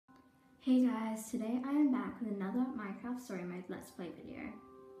Hey guys, today I am back with another Minecraft Story Mode Let's Play video.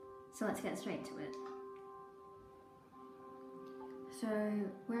 So let's get straight to it. So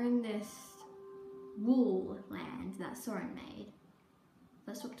we're in this wool land that Soren made.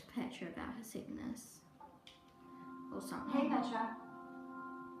 Let's talk to Petra about her sickness. Or something. Hey Petra.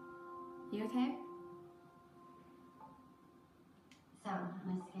 You okay? So,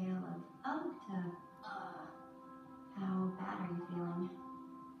 on a scale of to how bad are you feeling?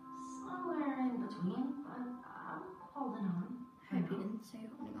 Somewhere in between, but I'm holding on. Hope you didn't say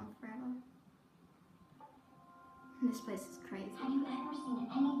holding on forever. This place is crazy. Have you ever seen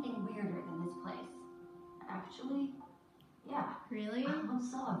anything weirder than this place? Actually, yeah. Really? I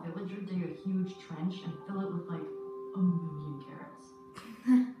once saw a villager dig a huge trench and fill it with like 1,000,000 carrots.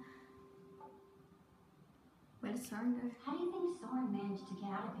 Where did Soren go? How do you think Soren managed to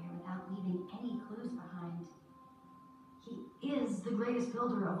get out of here without leaving any clues behind? He is the greatest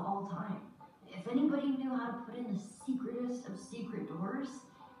builder of all time. If anybody knew how to put in the secretest of secret doors,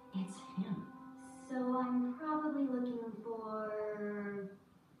 it's him. So I'm probably looking for...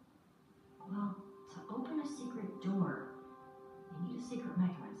 Well, to open a secret door, you need a secret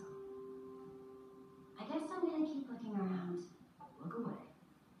mechanism. I guess I'm gonna keep looking around. Look away.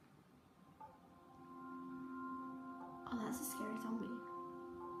 Oh, that's a scary zombie.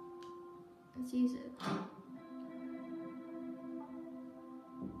 Let's use it.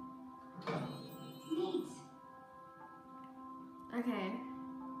 Neat! Okay.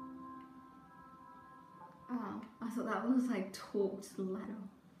 Oh, I thought that was like talk to the ladder.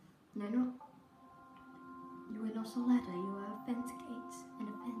 No, not. You are not a ladder, you are a fence gate and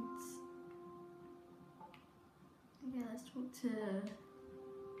a fence. Okay, let's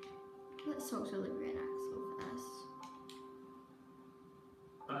talk to Olivia and Axel first.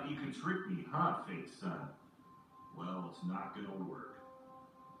 Thought you could trick me, huh, fake son? Well, it's not gonna work.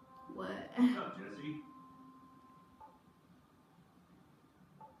 What? What's up, Jesse?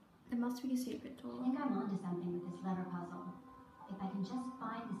 There must be a secret I door. think I'm onto something with this letter puzzle. If I can just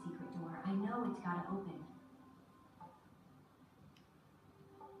find the secret door, I know it's gotta open.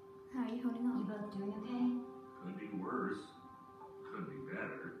 How are you holding You on? both doing okay? Could be worse. Could be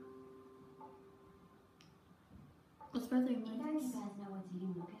better. What's bothering Either of Lucas? you guys know what's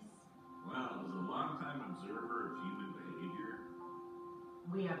eating Lucas? Well, as a long-time observer of human behavior,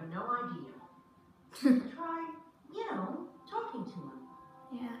 We have no idea. Try, talking to him.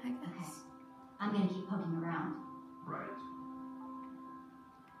 Yeah, I guess. I'm gonna keep poking around. right.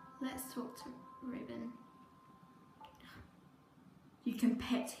 Let's talk to Rueben. You can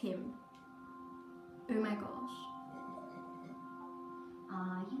pet him. Oh my gosh.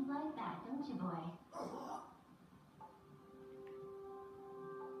 You like that, don't you, boy?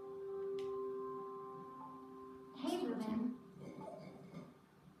 Hey, Ruben.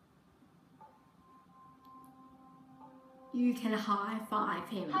 You can high five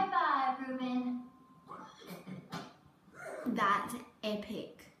him. High five, Ruben. That's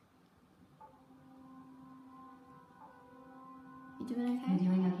epic. You doing You okay?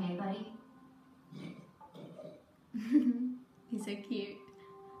 doing okay, buddy? He's so cute.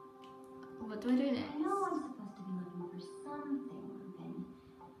 What do I do I next? know I'm supposed to be looking for something, Ruben.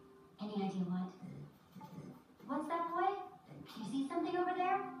 Any idea what? What's that, boy? You see something over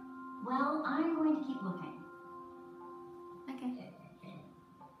there? Well, I'm going to keep looking. Okay.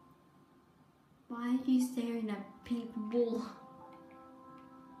 Why are you staring at pink wall?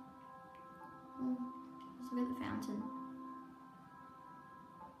 Oh, let's look at the fountain.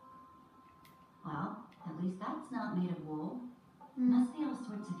 Well, at least that's not made of wool. Mm. Must be all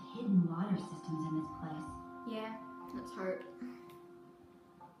sorts of hidden water systems in this place. Yeah, let's hope.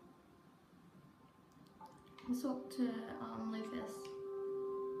 Let's talk to Lucas.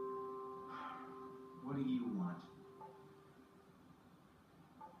 What do you want?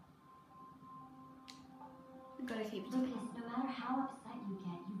 We've got to keep it together. Lucas, no matter how upset you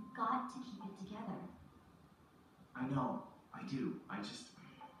get, you've got to keep it together. I know, I do.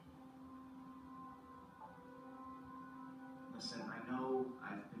 Listen, I know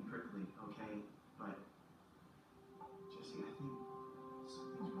I've been prickly, okay? But, Jesse, I think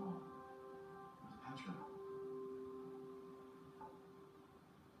something's wrong with Petra.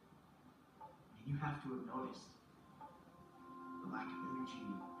 I mean, you have to have noticed the lack of energy,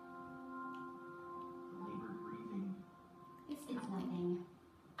 the labored breathing. It's It's nothing. nothing.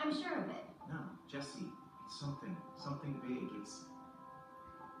 I'm sure of it. No, Jesse, it's something big.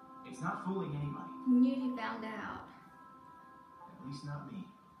 It's not fooling anybody. You nearly found out. At least not me.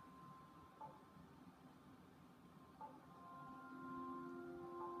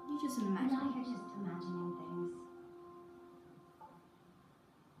 You just Now imagine. you're just imagining things.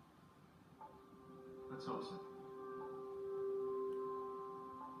 Let's hope so.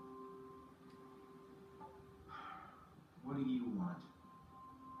 What do you want?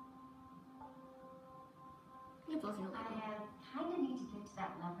 You're blocking a I little. kind of need to get to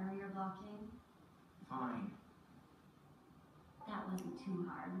that lever you're blocking. Fine. That wasn't too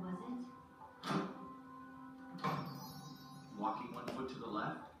hard, was it? Walking 1 foot to the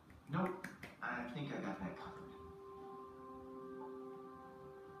left? Nope. I think I got that covered.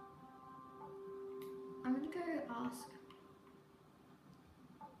 I'm gonna go ask.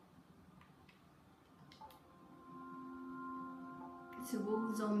 It's a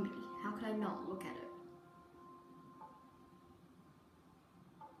wool zombie. How could I not look at it?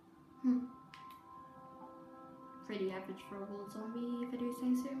 Pretty average for a wool zombie, if I do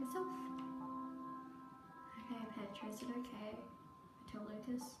say so myself. Okay, Petra, is it okay? I tell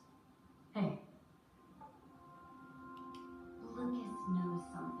Lucas. Hey, Lucas knows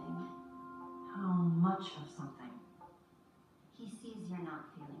something. how much of something? He sees you're not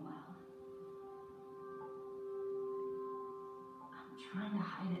feeling well. I'm trying to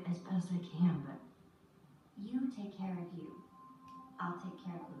hide it as best I can, but You take care of you. I'll take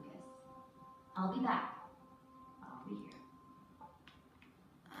care of Lucas. I'll be back. I'll be here.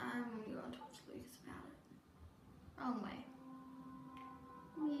 I'm gonna go and talk to Lucas about it. Wrong way.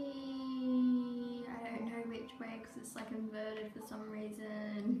 Me. I don't know which way because it's like inverted for some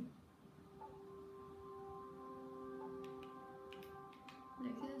reason.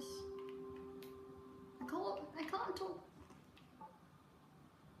 Lucas. I can't talk.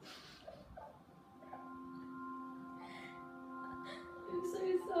 I'm so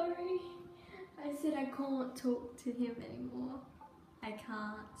sorry. I said I can't talk to him anymore. I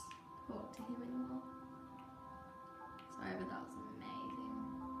can't talk to him anymore. Sorry, but that was amazing.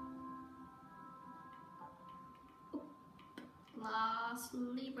 Oh, glass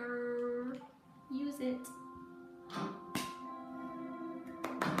lever. Use it.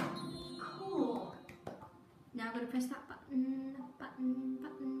 Cool. Now I'm gonna press that button. Button.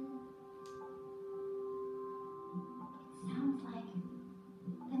 It sounds like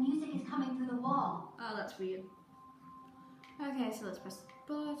the music is coming through the wall. Oh, that's weird. Okay, so let's press the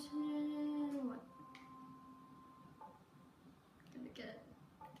button. What? Gonna get it.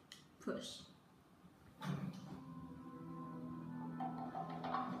 Push.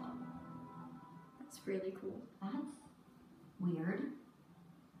 That's really cool. That's weird.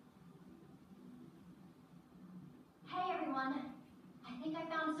 Hey everyone. I think I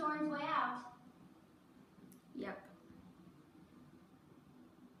found Soren's way out. Yep.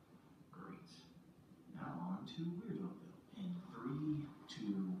 Great. Now on to Weirdoville. In 3,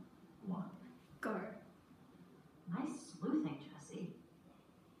 2, 1. Go. Nice sleuthing, Jesse.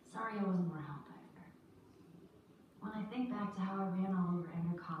 Sorry I wasn't more help back there. When I think back to how I ran all over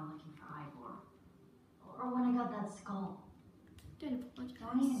Endercon looking for Ivor, or when I got that skull, Don't apologize.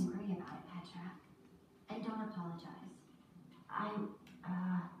 Don't even worry about it, Petra. And don't apologize.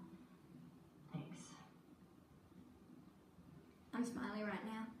 Thanks. I'm smiling right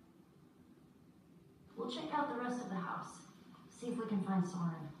now. We'll check out the rest of the house. See if we can find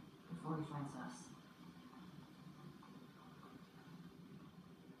Soren before he finds us.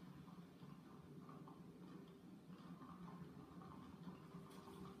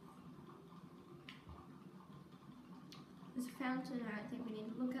 There's a fountain. I don't think we need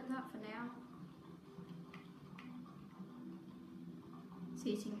to look at that for now.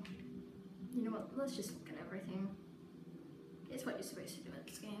 Seating. You know what? Let's just look at everything. It's what you're supposed to do in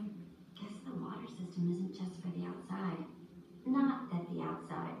this game. Guess the water system isn't just for the outside. Not that the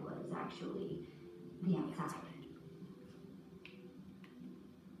outside was actually the outside.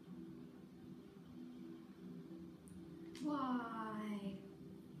 Why?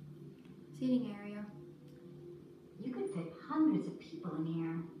 Seating area. You could fit hundreds of people in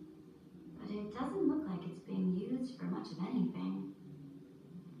here. But it doesn't look like it's being used for much of anything.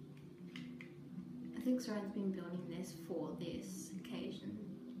 I think Soren's been building this for this occasion.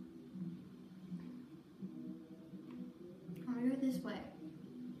 I'm gonna go this way.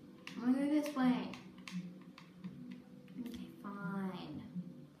 I'm gonna go this way. Okay, fine.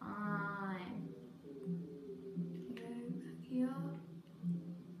 Fine. Can I go back here?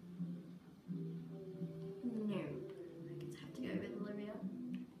 No. I just have to go with Olivia.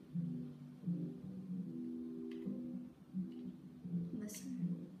 Listen.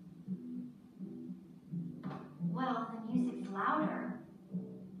 Well, the music's louder.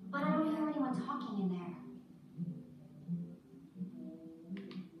 But I don't hear anyone talking in there.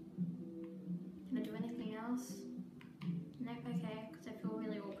 Can I do anything else? Nope, okay, because I feel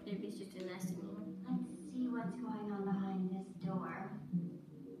really awkward if he's just in there singing. Let's see what's going on behind this door.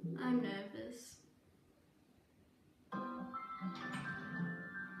 I'm nervous.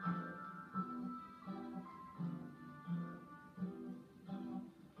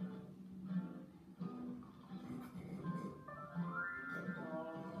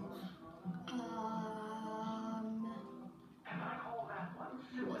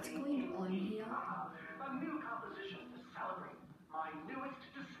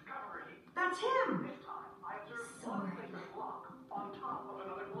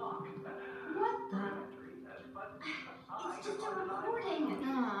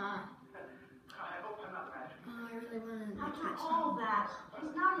 all that?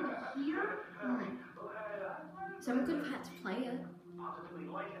 He's not even here? Someone could have had to play it.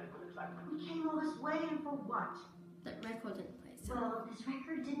 We came all this way and for what? That record didn't play, so. Well, this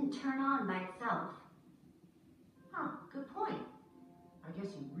record didn't turn on by itself. Huh, good point. I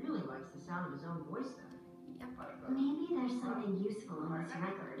guess he really likes the sound of his own voice then. Yep. Maybe there's something useful in this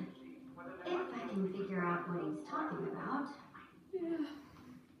record. If I can figure out what he's talking about. Yeah.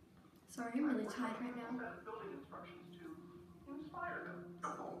 Sorry, I'm really tired right now. Building instructions to inspire them.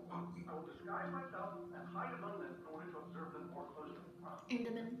 I will disguise myself and hide among them in order to observe them more closely.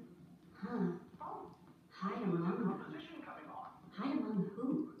 Enderman. Huh. Hide among Position coming on. Hide among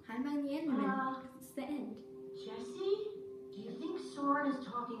who? Hide behind the Enderman. It's the end. Jesse? Do you think Soren is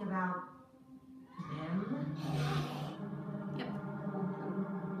talking about them? Yep.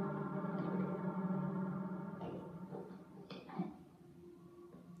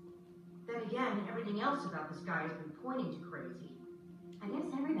 Then again, everything else about this guy has been pointing to crazy. I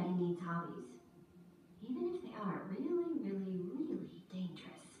guess everybody needs hobbies. Even if they are really, really, really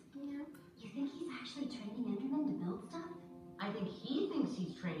dangerous. Yep. You think he's actually training Endermen to build stuff? I think he thinks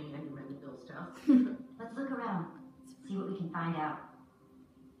he's training Endermen to build stuff. Let's look around. See what we can find out.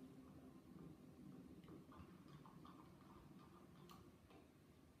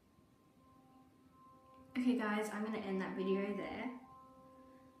 Okay guys, I'm going to end that video there.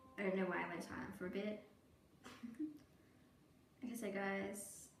 I don't know why I went silent for a bit. Okay, so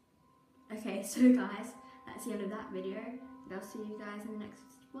guys, that's the end of that video. And I'll see you guys in the next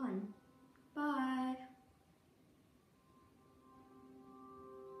one. Bye!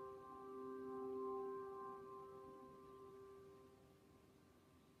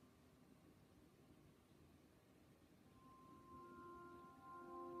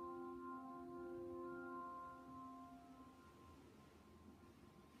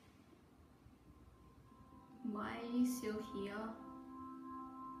 Why are you still here?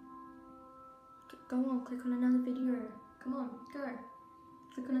 Go on, click on another video. Come on, go.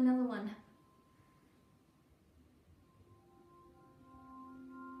 Click on another one.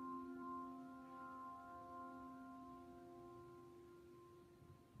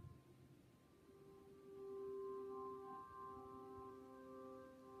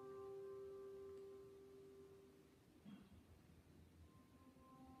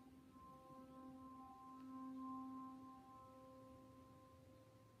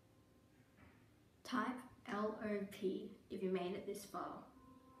 Type LOP if you made it this far,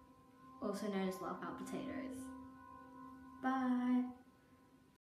 also known as Love Out Potatoes. Bye!